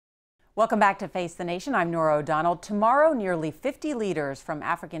Welcome back to Face the Nation. I'm Nora O'Donnell. Tomorrow, nearly 50 leaders from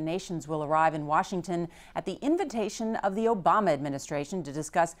African nations will arrive in Washington at the invitation of the Obama administration to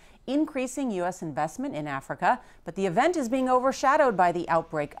discuss increasing U.S. investment in Africa. But the event is being overshadowed by the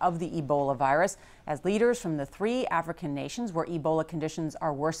outbreak of the Ebola virus, as leaders from the 3 African nations where Ebola conditions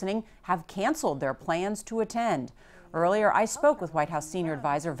are worsening have canceled their plans to attend. Earlier, I spoke with White House senior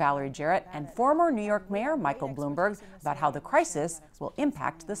advisor Valerie Jarrett and former New York Mayor Michael Bloomberg about how the crisis will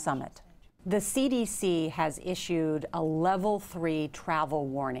impact the summit. The CDC has issued a level 3 travel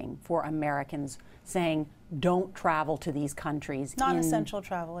warning for Americans, saying don't travel to these countries. Non-essential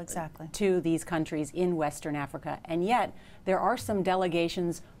travel, exactly. To these countries in Western Africa. And yet, there are some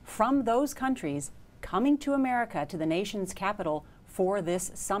delegations from those countries coming to America, to the nation's capital, for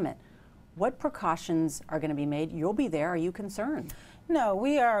this summit. What precautions are going to be made? You'll be there. Are you concerned? No,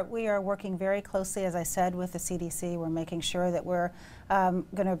 we are working very closely, as I said, with the CDC. We're making sure that we're going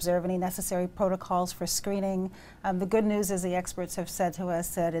to observe any necessary protocols for screening. The good news is the experts have said to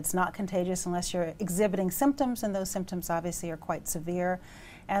us that it's not contagious unless you're exhibiting symptoms, and those symptoms obviously are quite severe.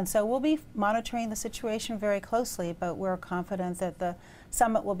 And so we'll be monitoring the situation very closely, but we're confident that the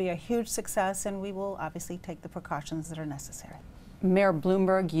summit will be a huge success, and we will obviously take the precautions that are necessary. Mayor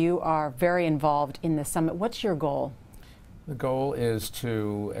Bloomberg, you are very involved in the summit. What's your goal? The goal is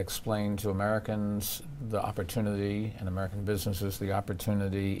to explain to Americans the opportunity, and American businesses the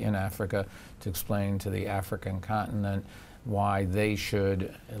opportunity in Africa, to explain to the African continent why they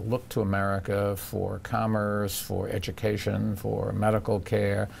should look to America for commerce, for education, for medical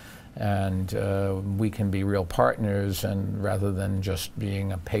care, and we can be real partners, and rather than just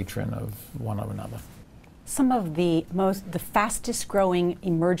being a patron of one of another. Some of the fastest growing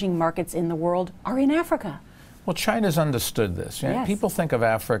emerging markets in the world are in Africa. Well, China's understood this. Yes. People think of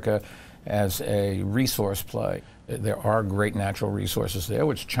Africa as a resource play. There are great natural resources there,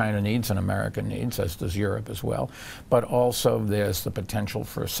 which China needs and America needs, as does Europe as well. But also there's the potential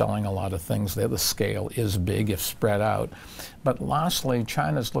for selling a lot of things there. The scale is big if spread out. But lastly,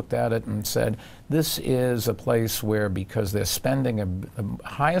 China's looked at it and said, this is a place where, because they're spending the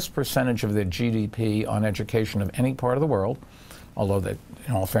highest percentage of their GDP on education of any part of the world, although that,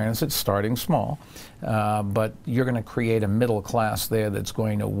 in all fairness, it's starting small, but you're going to create a middle class there that's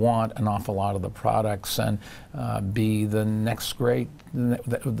going to want an awful lot of the products, and be the next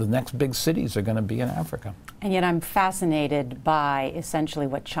the next big cities are going to be in Africa. And yet I'm fascinated by essentially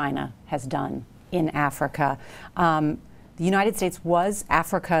what China has done in Africa. The United States was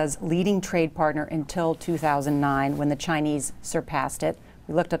Africa's leading trade partner until 2009, when the Chinese surpassed it.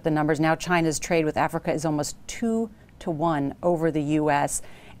 We looked up the numbers. Now China's trade with Africa is almost 2-to-1 over the U.S.,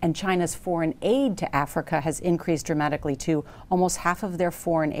 and China's foreign aid to Africa has increased dramatically too. Almost half of their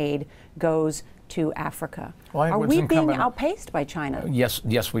foreign aid goes to Africa. Well, are we being outpaced by China?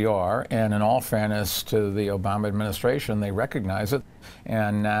 Yes, we are. And in all fairness to the Obama administration, they recognize it.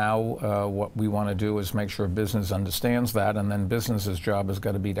 And now what we want to do is make sure business understands that, and then business's job has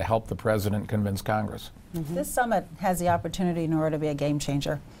got to be to help the president convince Congress. Mm-hmm. This summit has the opportunity, Nora, to be a game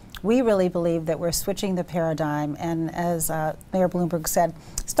changer. We really believe that we're switching the paradigm, and as Mayor Bloomberg said,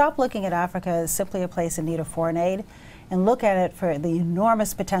 stop looking at Africa as simply a place in need of foreign aid, and look at it for the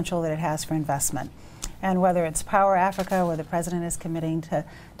enormous potential that it has for investment. And whether it's Power Africa, where the president is committing to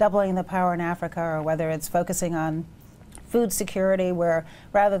doubling the power in Africa, or whether it's focusing on food security, where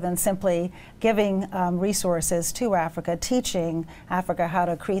rather than simply giving resources to Africa, teaching Africa how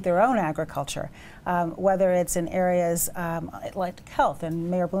to create their own agriculture, whether it's in areas like health, and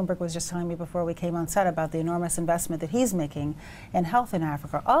Mayor Bloomberg was just telling me before we came on set about the enormous investment that he's making in health in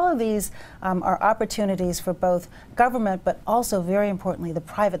Africa. All of these are opportunities for both government, but also, very importantly, the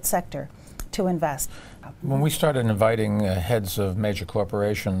private sector to invest. When we started inviting heads of major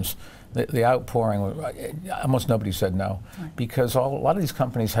corporations, the outpouring, almost nobody said no, right, because a lot of these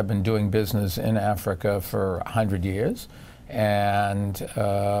companies have been doing business in Africa for 100 years, and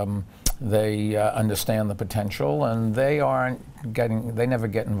they understand the potential, and they never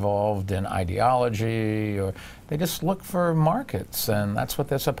get involved in ideology, or they just look for markets, and that's what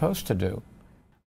they're supposed to do.